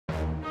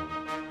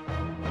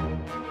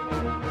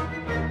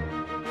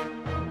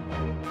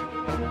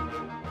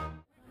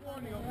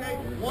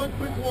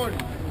quick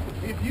warning.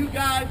 If you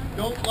guys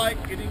don't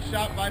like getting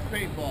shot by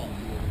paintballs,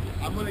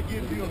 I'm going to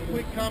give you a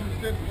quick common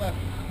sense lesson.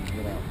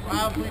 You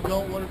probably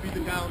don't want to be the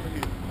guy on the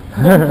hill.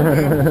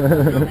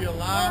 There's going to be a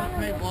lot of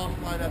paintballs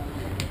flying at the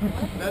hill.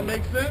 That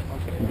makes sense?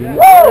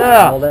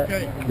 Yeah.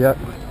 Okay. Yep.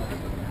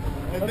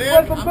 And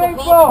then I'm going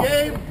to call the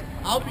game.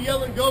 I'll be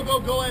yelling go, go,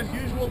 go as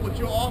usual, but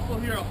you'll also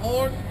hear a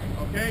horn.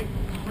 Okay?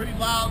 It's pretty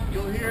loud.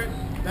 You'll hear it.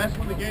 That's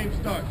when the game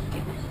starts.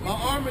 My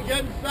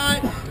Armageddon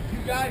side, if you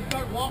guys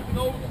start walking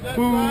over to that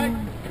side,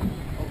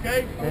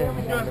 okay?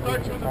 He's going to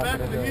start you in the back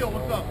of the heel.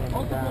 What's up?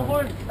 Multiple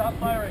horns, stop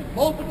firing.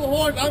 Multiple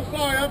horns. I'm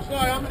sorry.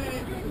 I'm an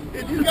idiot.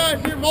 If you guys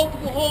hear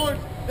multiple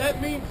horns,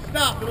 that means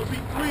stop. It'll be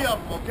 3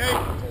 of them, okay?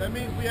 That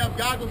means we have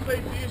goggle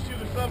safety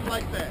issues or something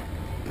like that.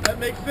 That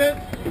makes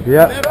sense?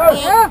 Yeah.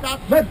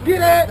 Let's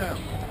get it.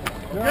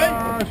 Okay?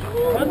 Guys,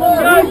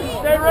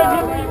 stay right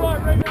here where you are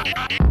right now.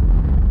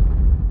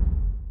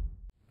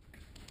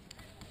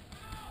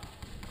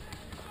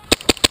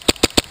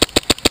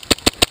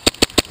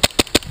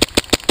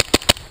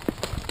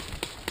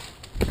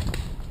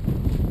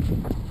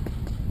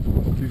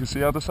 You can see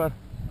the other side?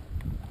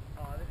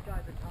 Oh, this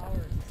guy's a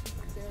tower.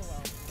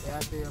 Stairwell. Yeah, I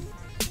see him.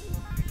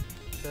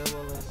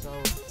 Stairwell is so.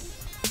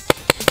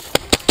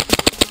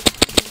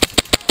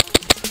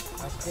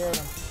 I scared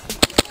him.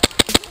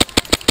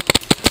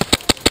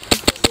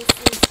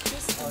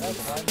 Oh, that's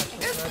right.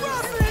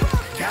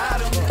 Got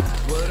him.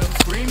 What I'm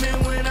screaming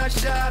when I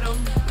shot him.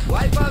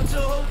 Wipe out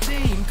your whole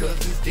team, cause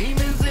there's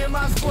demons in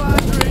my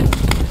squadron.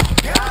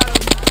 Got him.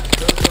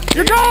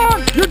 You're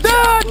gone! You're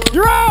dead!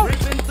 You're out!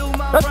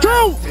 That's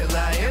 2! Till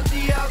I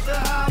empty out the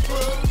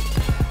hopper.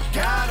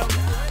 Got him.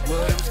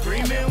 What I'm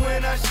screaming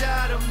when I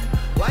shot him.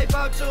 Wipe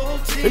out your whole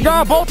team. You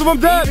got both of them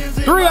dead.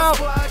 3 out.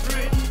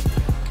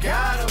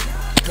 Got him.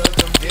 Cause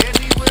I'm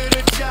deadly with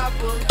a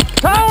chopper.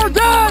 Tower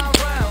dead!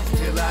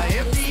 Till I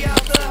empty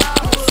out the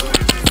hopper.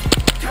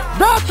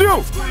 Got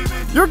you!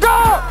 You're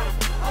gone!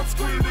 I'm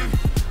screaming.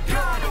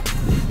 Got him.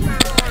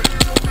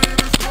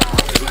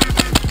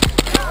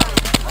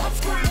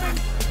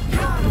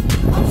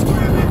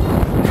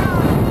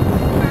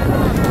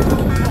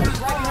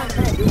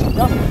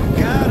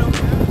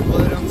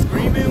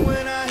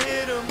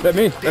 That's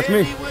me. That's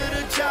me. With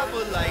a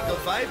chopper like a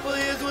viper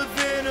is with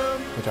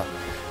venom. Good job.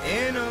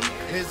 In them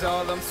is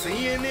all I'm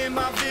seeing in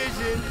my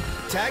vision.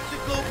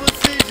 Tactical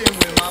precision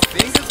when my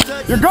fingers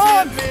touch. You're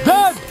gone.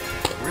 Dead.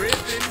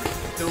 Ripping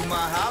through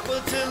my hopper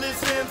till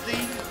it's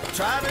empty.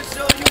 Try to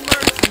show you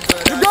mercy,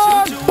 but you're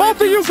gone. Both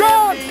of you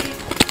gone.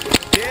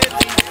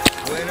 Deadly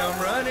when I'm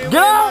running.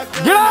 Get out.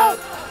 Get out.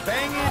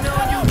 Banging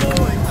on you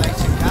boys like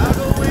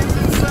Chicago winds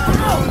in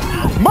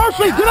summer.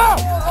 Mercy, get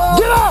out.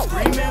 Get out.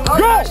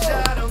 Go.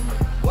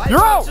 You're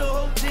out!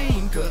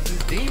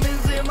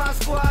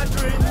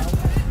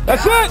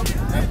 That's it!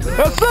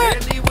 That's it!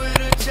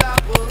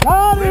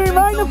 Got him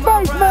right in the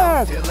face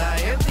mask!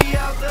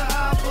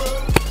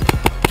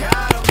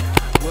 Got him!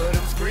 What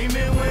I'm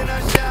screaming when I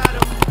shot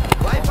him.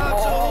 Wipe out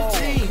your whole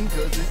team,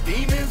 cause there's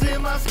demons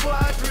in my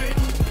squadron.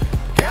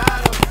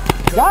 Got him!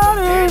 Got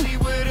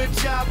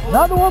him!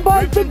 Another one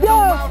bites the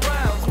dust!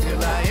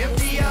 Till I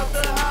empty out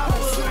the hopper.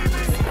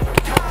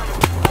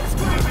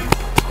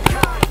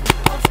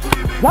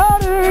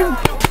 Got him!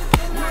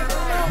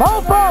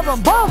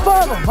 Both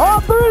of them, all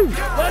 3!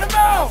 Let him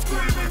out!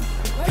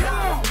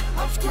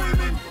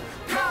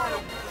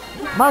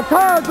 My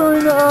cars are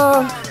in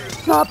the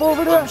shop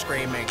over there. I'm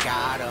screaming,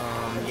 got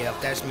him.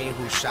 Yep, that's me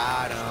who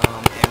shot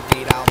him.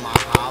 Emptied out my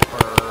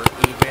hopper,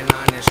 even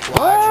on this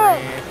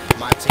squadron.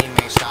 My team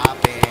ain't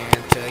stopping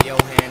till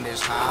your hand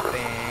is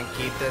hopping.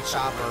 Keep the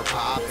chopper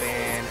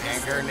popping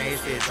and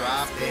grenades get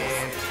dropped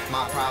in.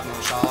 My problem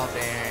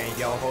solving,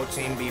 your whole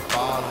team be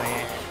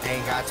falling.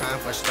 Ain't got time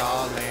for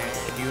stalling.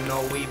 You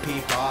know we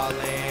be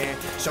ballin',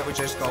 so we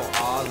just go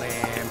all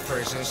in.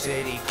 Prison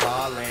City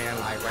calling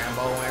like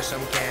Rambo and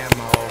some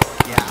camo.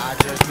 Yeah, I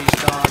just be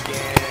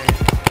stalking.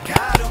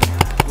 Got him.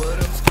 What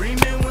I'm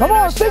screaming. Come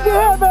on, stick your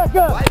head back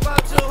up. Wipe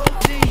out your whole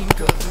team,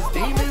 cause there's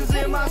demons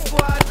in my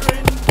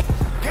squadron.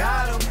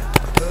 Got him.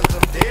 Cause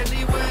I'm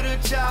deadly with a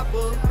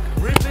chopper.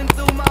 Ripping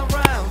through my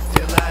rounds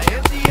till I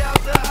empty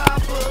out the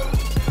hopper.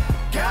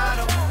 Got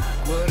him.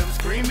 What I'm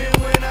screaming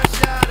when I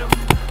shot him.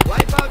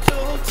 Wipe out your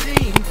whole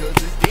team, cause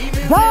there's demons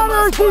in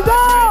my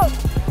squadron.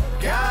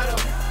 Got him.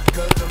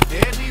 Cause I'm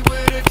deadly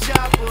with a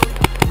chopper.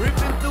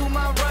 Ripping through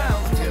my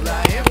rounds till I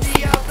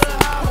empty out the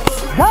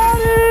hopper. Got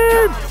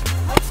him!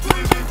 I'm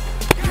screaming.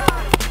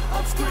 Got him.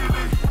 I'm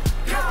screaming.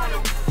 Got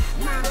him.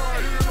 When I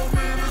hit him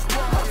in his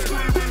spot. I'm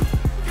screaming.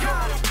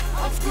 Got him.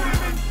 I'm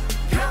screaming.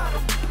 Got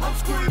him. I'm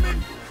screaming.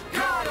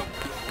 Got him.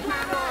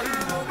 When I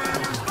hit him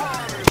in his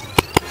body.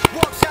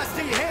 Walk shots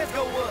till your hands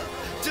go up.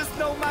 Just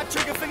know my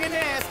trigger finger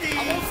nasty. I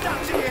won't stop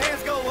till your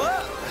hands go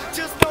up.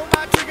 Just know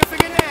my trigger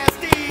finger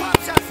nasty. Pop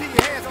shots till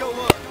your hands go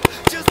up.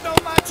 Just know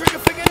my trigger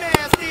finger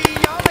nasty.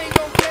 Y'all ain't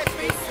gon' catch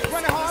me.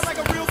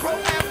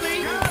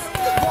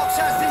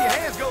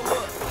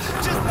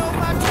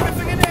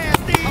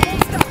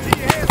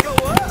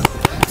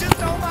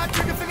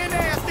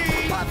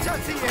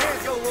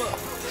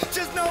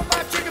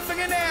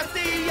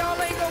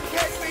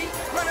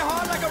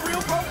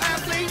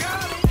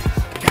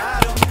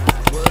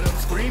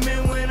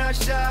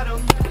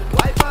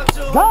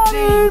 on Got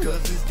team, him.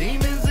 cause there's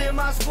demons in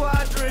my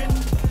squadron.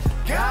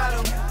 Got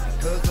 'em,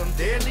 cause I'm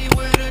deadly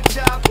with a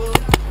chopper.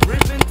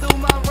 Ripping through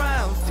my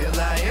rounds till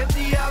I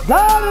empty out the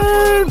Got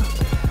him.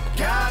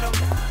 Got 'em,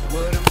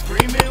 what I'm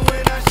screaming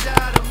when I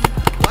shot 'em.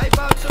 Wipe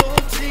out your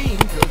whole team,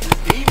 cause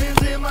there's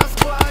demons in my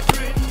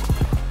squadron.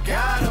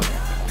 Got 'em,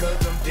 cause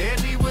I'm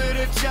deadly with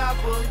a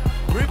chopper.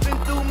 Ripping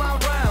through my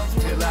rounds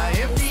till I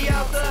empty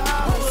out the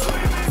hopper.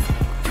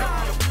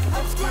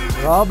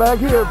 We're all back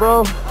here,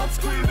 bro.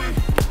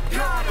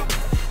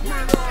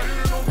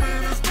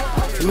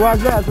 You watch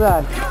that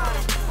side.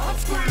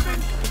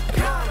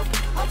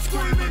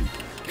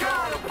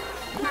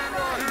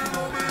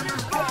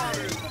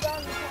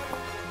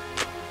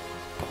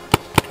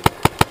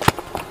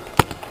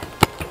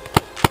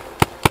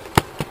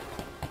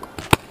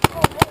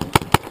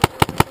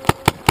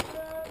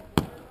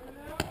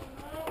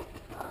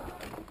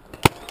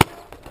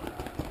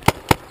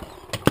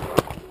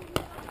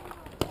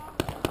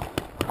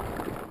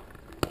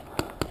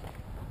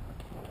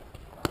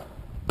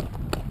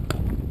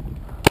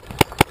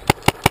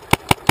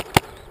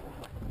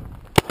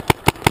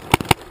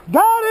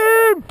 Got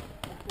him!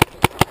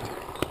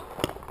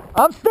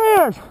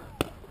 Upstairs!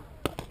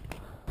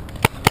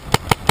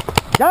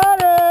 Got